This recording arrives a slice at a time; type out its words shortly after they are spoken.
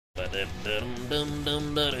Let's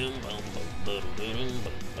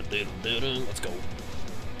go.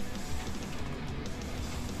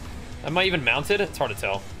 Am I even mounted? It's hard to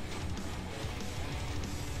tell.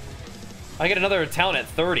 I get another talent at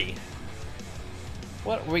 30.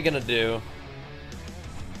 What are we gonna do?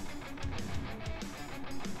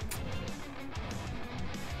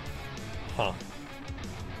 Huh.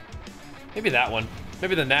 Maybe that one.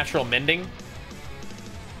 Maybe the natural mending.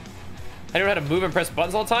 I don't know how to move and press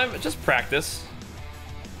buttons all the time. Just practice.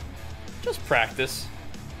 Just practice.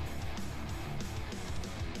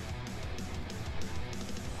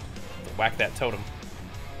 Whack that totem.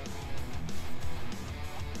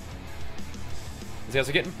 These guys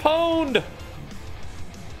are getting pwned. Look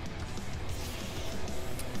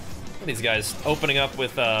at these guys opening up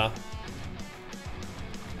with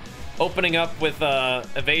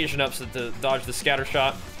evasion ups to dodge the scatter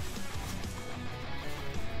shot.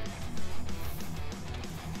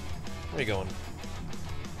 Where are you going?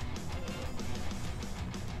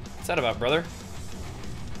 What's that about, brother?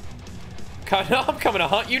 God, no, I'm coming to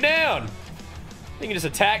hunt you down. You can just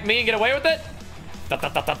attack me and get away with it?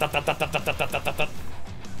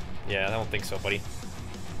 Yeah, I don't think so, buddy.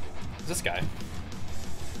 Who's this guy?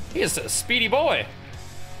 He is a speedy boy.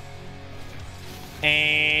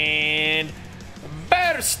 And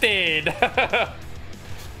bursted.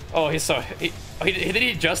 Oh, he's so did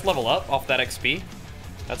he just level up off that XP?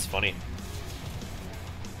 That's funny.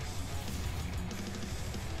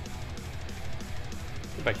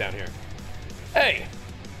 Get back down here. Hey!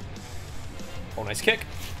 Oh, nice kick.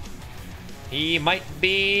 He might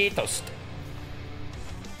be toast.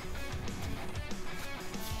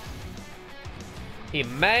 He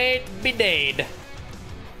might be dead.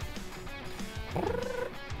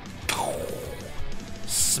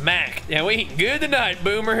 Smack. Yeah, we eat good tonight,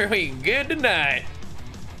 Boomer. We eat good tonight.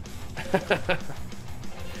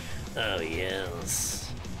 Oh, yes.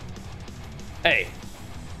 Hey.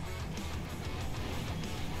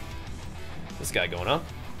 This guy going up.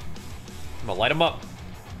 I'm gonna light him up.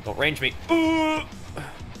 Don't range me. Ooh.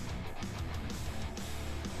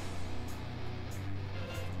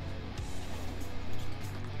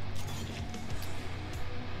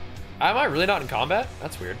 Am I really not in combat?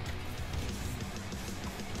 That's weird.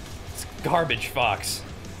 It's garbage fox.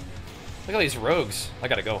 Look at all these rogues. I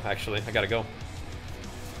gotta go, actually. I gotta go.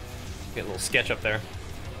 Get a little sketch up there.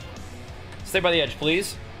 Stay by the edge,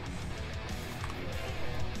 please.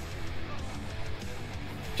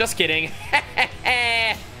 Just kidding.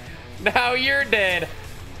 Now you're dead.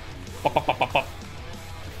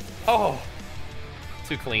 Oh.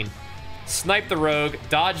 Too clean. Snipe the rogue.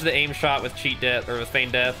 Dodge the aim shot with cheat death, or with feign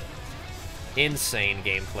death. Insane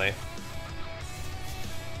gameplay.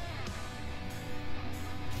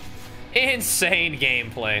 Insane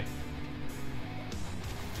gameplay.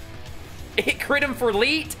 It crit him for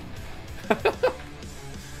leet.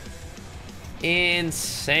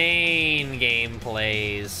 Insane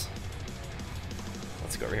gameplays.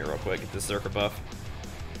 Let's go over here real quick. Get this Zerker buff.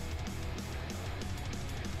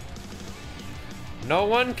 No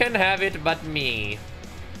one can have it but me.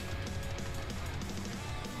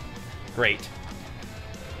 Great.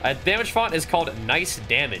 Damage font is called Nice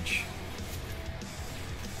Damage.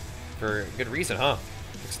 For good reason, huh?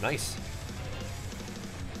 Looks nice.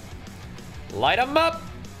 Light 'em up!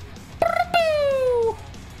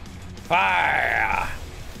 Fire!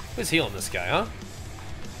 Who's healing this guy, huh?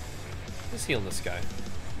 Who's healing this guy?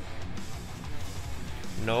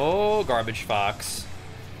 No garbage fox.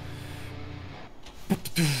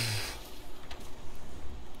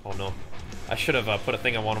 Oh no. I should have put a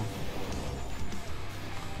thing on him.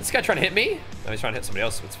 This guy trying to hit me? No, he's trying to hit somebody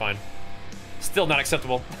else, so it's fine. Still not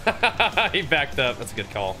acceptable. He backed up. That's a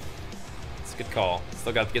good call. That's a good call.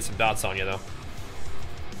 Still got to get some dots on you, though.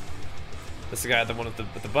 This is the guy, the one with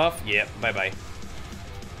the buff? Yep, bye-bye.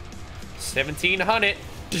 1700.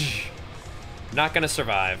 Not gonna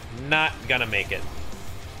survive. Not gonna make it.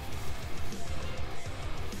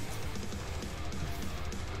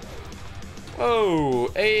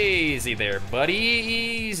 Oh, easy there, buddy.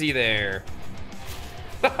 Easy there.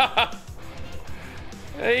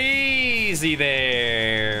 Easy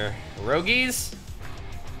there. Rogies?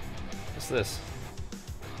 What's this?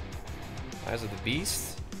 Eyes of the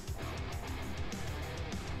Beast?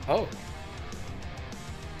 Oh.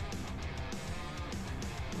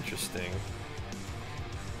 Interesting.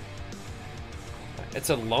 It's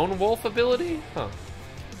a lone wolf ability? Huh.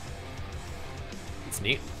 It's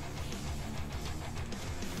neat.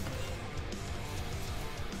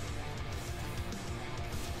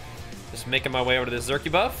 Just making my way over to this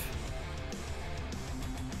Zerky buff.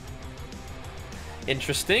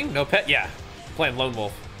 Interesting. No pet? Yeah. Playing lone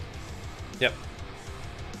wolf. Yep.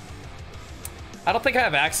 I don't think I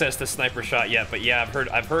have access to sniper shot yet, but yeah,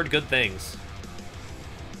 I've heard good things.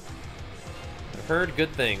 I've heard good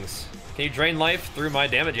things. Can you drain life through my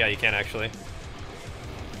damage? Yeah, you can actually.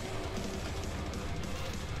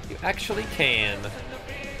 You actually can.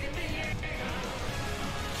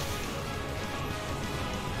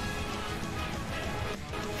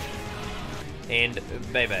 And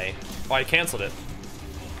baby. Oh, I canceled it.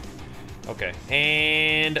 Okay.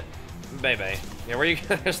 And baby. Yeah, where you?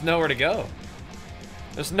 There's nowhere to go.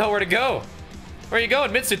 There's nowhere to go. Where are you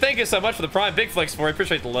going, Mitsu? Thank you so much for the Prime. Big flex for it.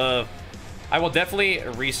 Appreciate the love. I will definitely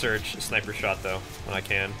research sniper shot though when I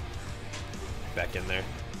can. Back in there.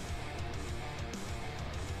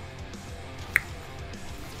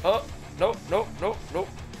 Oh, nope, nope, nope, nope.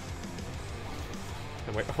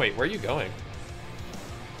 Wait, where are you going?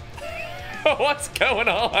 What's going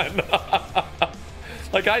on?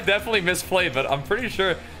 Like, I definitely misplayed, but I'm pretty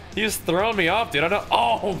sure he's throwing me off, dude. I don't.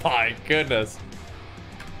 Oh my goodness.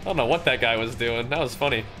 I don't know what that guy was doing. That was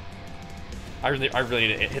funny. I really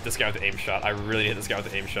need to hit this guy with the aim shot. I really need to hit this guy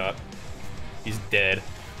with the aim shot. He's dead.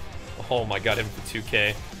 Oh my god, him for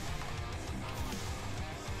 2K.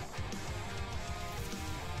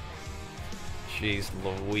 Jeez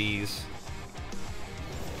Louise.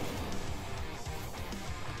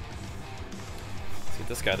 Let's get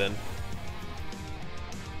this guy then.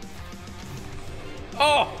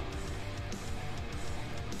 Oh!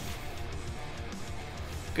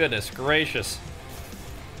 Goodness gracious.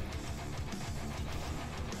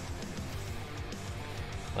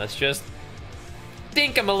 Let's just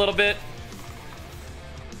dink him a little bit.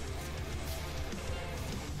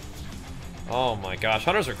 Oh my gosh,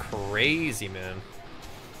 hunters are crazy, man.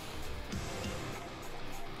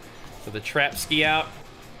 So the trap ski out.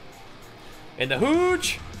 And the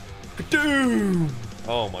hooch. Kadoom!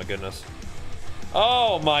 Oh my goodness.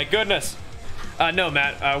 Oh my goodness. No,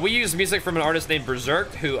 Matt. We use music from an artist named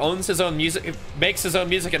Berserk, who owns his own music, makes his own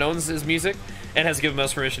music and owns his music, and has given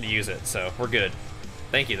us permission to use it. So we're good.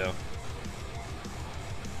 Thank you, though.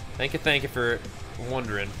 Thank you for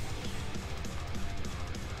wondering.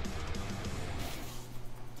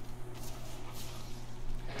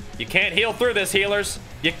 You can't heal through this, healers.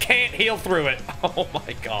 You can't heal through it. Oh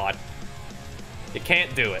my god. You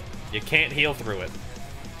can't do it. You can't heal through it.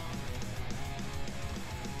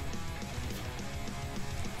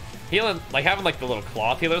 Healing, like having like the little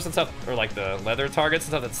cloth healers and stuff, or like the leather targets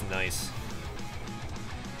and stuff, that's nice.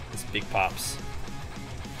 It's big pops.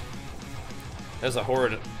 There's a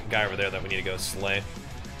horde guy over there that we need to go slay.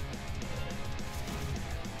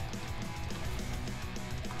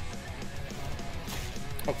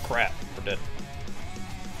 Oh crap, we're dead.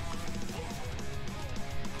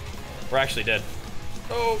 We're actually dead.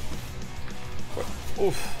 Oh!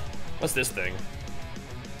 Oof. What's this thing?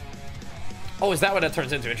 Oh, is that what that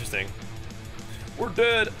turns into? Interesting. We're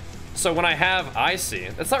dead. So when I have Icy,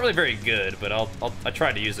 that's not really very good, but I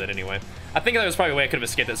tried to use it anyway. I think that was probably a way I could have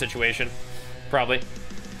escaped that situation. Probably.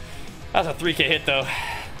 That was a 3K hit though.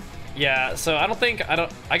 Yeah, so I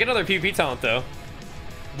get another PvP talent though.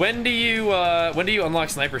 When do you unlock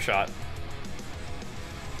sniper shot?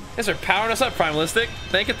 Thanks for powering us up, Primalistic.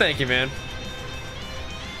 Thank you, man.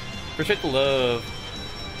 Appreciate the love.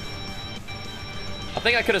 I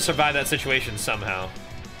think I could have survived that situation somehow.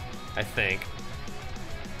 I think.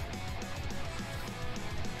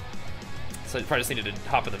 So I probably just needed to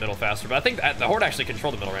hop in the middle faster. But I think the horde actually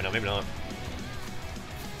controlled the middle right now. Maybe not.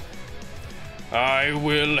 I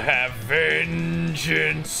will have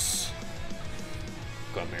vengeance.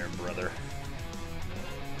 Come here, brother.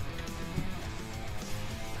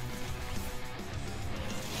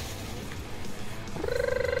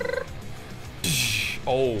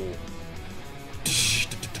 Oh.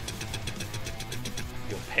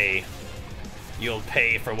 You'll pay. You'll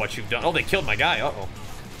pay for what you've done. Oh, they killed my guy. Uh-oh.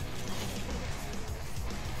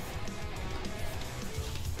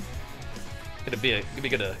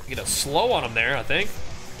 Gonna get a slow on him there, I think.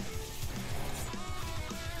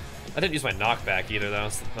 I didn't use my knockback either, though.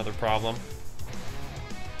 That's another problem.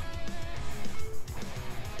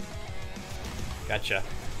 Gotcha.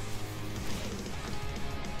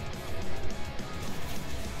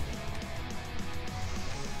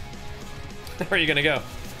 Where are you gonna go?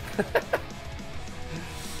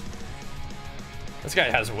 This guy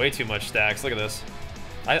has way too much stacks. Look at this.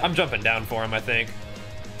 I'm jumping down for him, I think.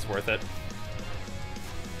 It's worth it.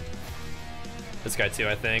 This guy too,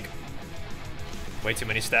 I think. Way too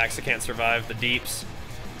many stacks. I can't survive the deeps.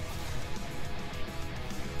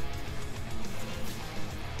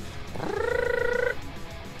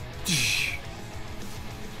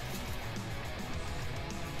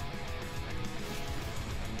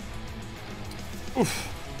 Oof.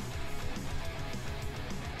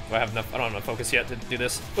 Do I have enough? I don't have enough focus yet to do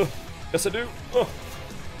this. Yes, I do.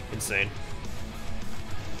 Insane.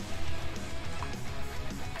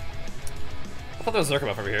 I thought there was a Zerka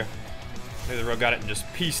buff over here. Maybe the rogue got it and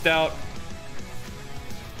just pieced out.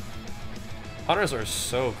 Hunters are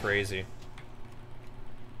so crazy.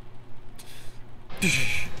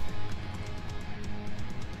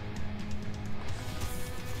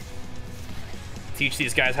 Teach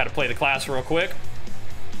these guys how to play the class real quick.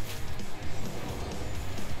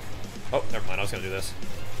 Oh, never mind. I was gonna do this.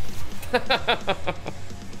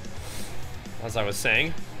 As I was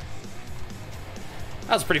saying,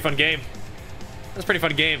 that was a pretty fun game. That was a pretty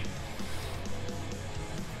fun game.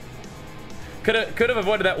 Could have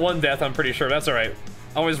avoided that one death, I'm pretty sure. That's all right.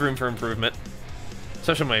 Always room for improvement.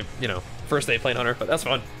 Especially my, you know, first day playing Hunter, but that's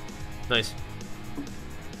fun. Nice.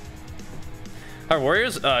 Our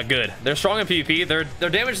warriors, good. They're strong in PvP. Their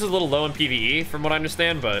damage is a little low in PvE, from what I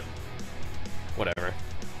understand, but whatever.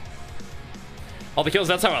 All the kills,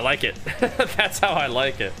 that's how I like it. That's how I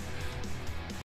like it.